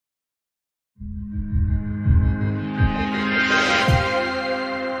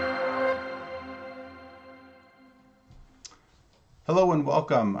Hello and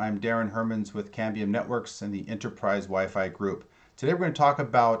welcome. I'm Darren Hermans with Cambium Networks and the Enterprise Wi-Fi Group. Today we're going to talk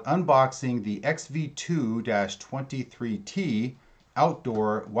about unboxing the XV2-23T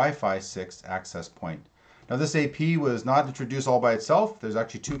outdoor Wi-Fi 6 access point. Now this AP was not introduced all by itself. There's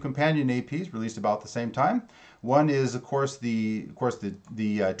actually two companion APs released about the same time. One is of course the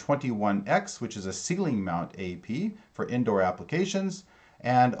 21X, which is a ceiling mount AP for indoor applications,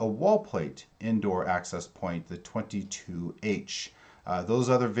 and a wall plate indoor access point, the 22H. Those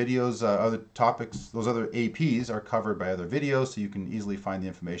other videos, other topics, those other APs are covered by other videos, so you can easily find the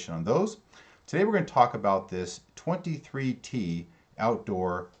information on those. Today we're going to talk about this 23T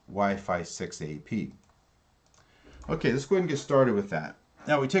outdoor Wi-Fi 6 AP. Okay, let's go ahead and get started with that.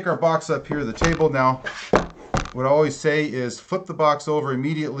 Now we take our box up here at the table. Now what I always say is flip the box over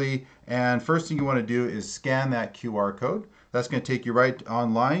immediately, and first thing you want to do is scan that QR code. That's going to take you right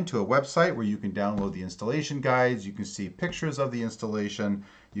online to a website where you can download the installation guides, you can see pictures of the installation,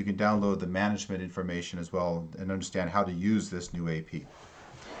 you can download the management information as well and understand how to use this new AP.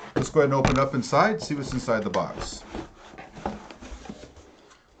 Let's go ahead and open it up inside, see what's inside the box.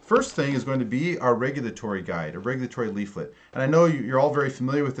 First thing is going to be our regulatory guide, a regulatory leaflet. And I know you're all very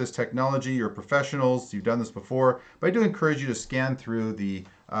familiar with this technology, you're professionals, you've done this before, but I do encourage you to scan through the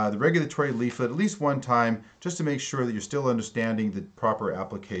regulatory leaflet at least one time just to make sure that you're still understanding the proper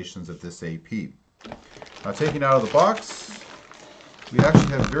applications of this AP. Now taking it out of the box, we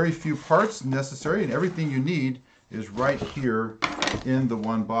actually have very few parts necessary, and everything you need is right here in the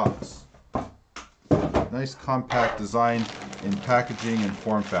one box. Nice compact design in packaging and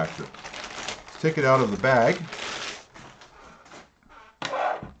form factor. Take it out of the bag.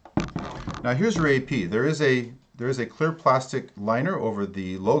 Now here's your AP. There is a clear plastic liner over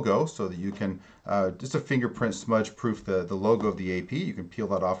the logo so that you can just a fingerprint smudge proof the logo of the AP. You can peel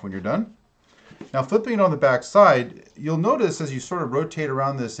that off when you're done. Now flipping it on the back side, you'll notice as you sort of rotate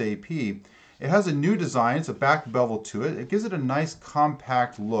around this AP, it has a new design. It's a back bevel to it. It gives it a nice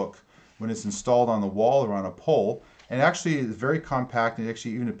compact look when it's installed on the wall or on a pole, and actually it's very compact, and it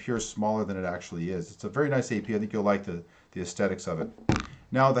actually even appears smaller than it actually is. It's a very nice AP. I think you'll like the aesthetics of it.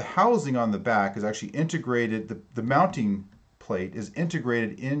 Now the housing on the back is actually integrated, the mounting plate is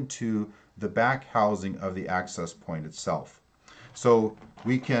integrated into the back housing of the access point itself. So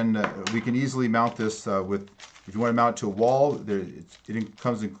we can easily mount this with, if you want to mount it to a wall, it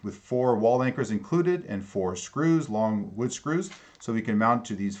comes with 4 wall anchors included and 4 screws, long wood screws. So we can mount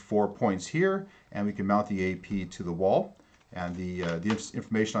to these 4 points here, and we can mount the AP to the wall. And the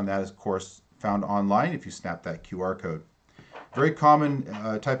information on that is of course found online if you snap that QR code. Very common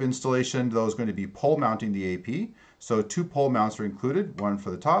type of installation though is going to be pole mounting the AP. So 2 pole mounts are included, one for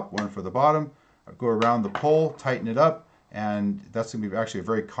the top, one for the bottom. Go around the pole, tighten it up, and that's going to be actually a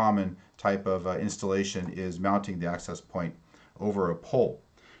very common type of installation, is mounting the access point over a pole.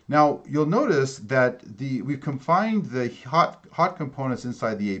 Now you'll notice that we've confined the hot components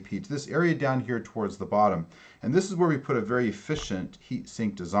inside the AP to this area down here towards the bottom, and this is where we put a very efficient heat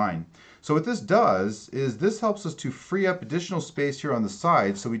sink design. So what this does is this helps us to free up additional space here on the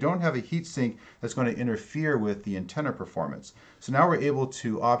side, so we don't have a heat sink that's going to interfere with the antenna performance. So now we're able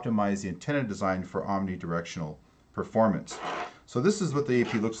to optimize the antenna design for omnidirectional performance. So this is what the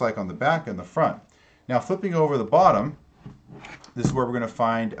AP looks like on the back and the front. Now flipping over the bottom, this is where we're going to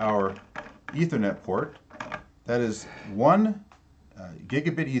find our Ethernet port. That is 1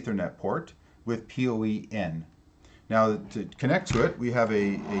 gigabit Ethernet port with PoE-N. Now to connect to it, we have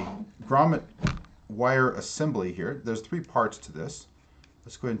a grommet wire assembly here. There's 3 parts to this.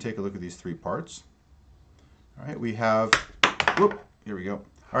 Let's go ahead and take a look at these 3 parts. All right, we have, here we go.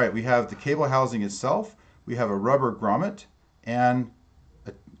 All right, we have the cable housing itself. We have a rubber grommet and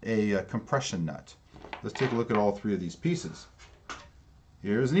a compression nut. Let's take a look at all 3 of these pieces.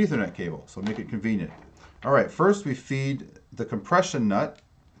 Here's an Ethernet cable, so make it convenient. All right, first we feed the compression nut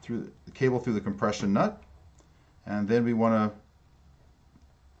through the cable through the compression nut, and then we want to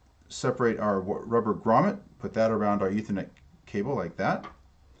separate our rubber grommet, put that around our Ethernet cable like that,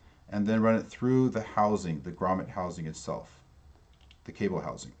 and then run it through the housing, the grommet housing itself, the cable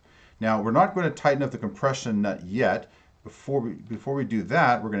housing. Now we're not going to tighten up the compression nut yet. Before we do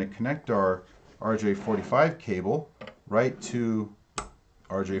that, we're going to connect our RJ45 cable right to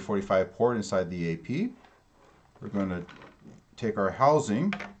RJ45 port inside the AP. We're going to take our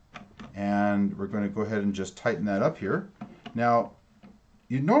housing and we're going to go ahead and just tighten that up here. Now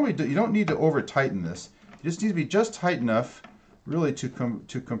you don't need to over tighten this. You just need to be just tight enough really to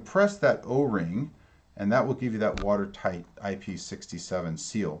compress that O-ring, and that will give you that watertight IP67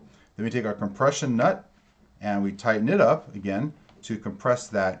 seal. Then we take our compression nut and we tighten it up again to compress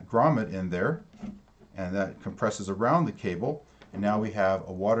that grommet in there, and that compresses around the cable. And now we have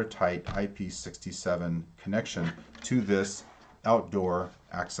a watertight IP67 connection to this outdoor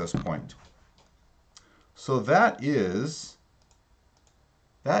access point. So that is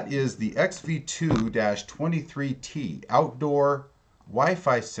the XV2-23T outdoor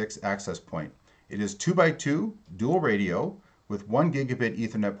Wi-Fi 6 access point. It is 2x2 dual radio with 1 gigabit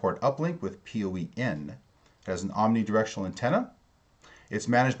Ethernet port uplink with PoE in. It has an omnidirectional antenna. It's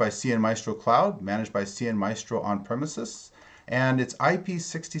managed by CN Maestro Cloud, managed by CN Maestro on premises, and it's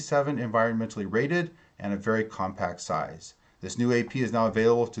IP67 environmentally rated and a very compact size. This new AP is now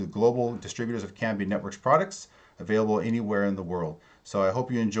available to global distributors of Cambium Networks products, available anywhere in the world. So I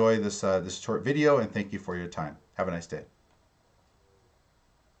hope you enjoy this short video, and thank you for your time. Have a nice day.